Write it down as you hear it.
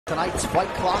Tonight's fight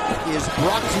clock is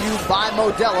brought to you by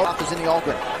Modelo. Is in the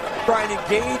Aldrin. Try and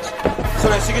engage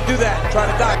so that she can do that. Try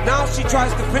to dive. Now she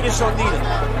tries to finish on Nina.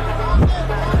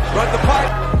 Run the pipe.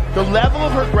 The level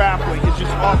of her grappling is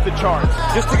just off the charts.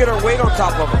 Just to get her weight on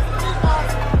top of her.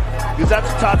 Because that's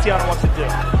what Tatiana wants to do.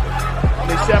 When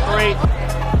they separate.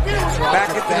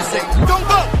 Back into the sink. Don't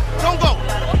go! Don't go!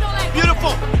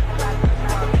 Beautiful!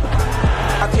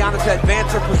 Tatiana to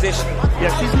advance her position. Yeah,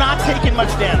 she's not taking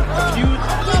much damage. A few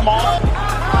small.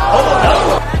 Oh,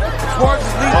 no! Suarez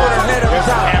is leading with her head every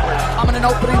time. I'm in an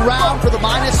opening round for the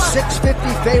minus 650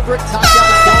 favorite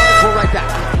Tatiana Suarez. We're right back.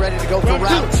 Ready to go for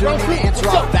round two. Nina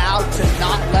Ansaroff vowed to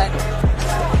not let.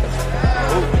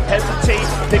 Hesitate,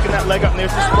 picking that leg up, and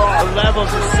there's the sprawl. The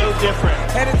levels are so different.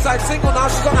 Head inside single,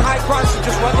 now she's on a high cross. She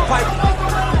just run the pipe.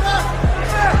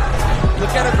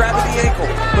 Look at her grabbing the ankle.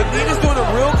 But Nina's doing a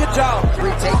real good job. 3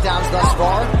 takedowns thus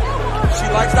far. She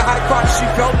likes the high cross. She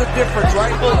felt the difference,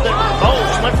 right? Oh,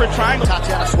 she went for a triangle.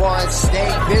 Tatiana Suarez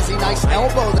staying busy. Nice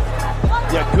elbow.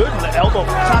 Yeah, good in the elbow.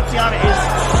 Tatiana is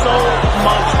so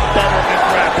much better at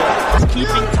grappling. It's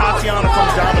keeping Tatiana from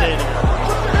dominating her.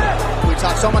 We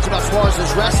talk so much about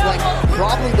Suarez's wrestling.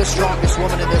 Probably the strongest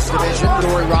woman in this division.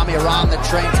 Dory Rami Aram that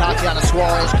trained Tatiana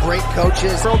Suarez. Great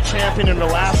coaches. World champion in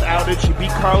the last outage. She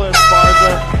beat Carla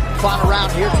Esparza. Final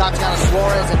round here. Tatiana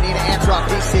Suarez and Nina Ansaroff,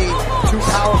 DC. Two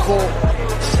powerful.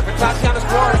 For Tatiana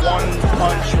Suarez. One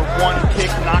punch or one kick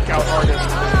knockout artist.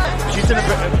 She's in a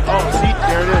bit. Oh, see,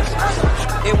 there it is.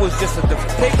 It was just a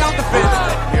takedown defense.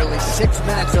 Nearly 6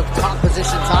 minutes of top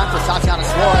position time for Tatiana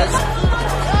Suarez.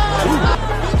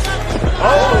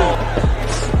 Oh,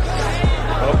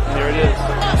 there it is.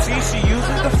 See, she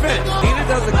uses the fence. Nina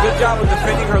does a good job of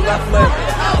defending her left leg.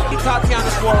 Tatiana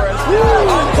Suarez,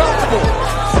 uncomfortable.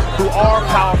 Who are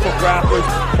powerful grapplers.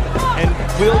 And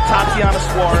will Tatiana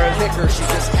Suarez Kicker, she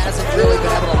just hasn't really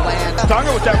been able to land. stung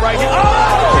her with that right hand?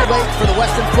 Late for the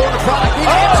Western Florida product. Nina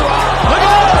Ansaroff. Look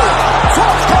at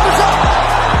this!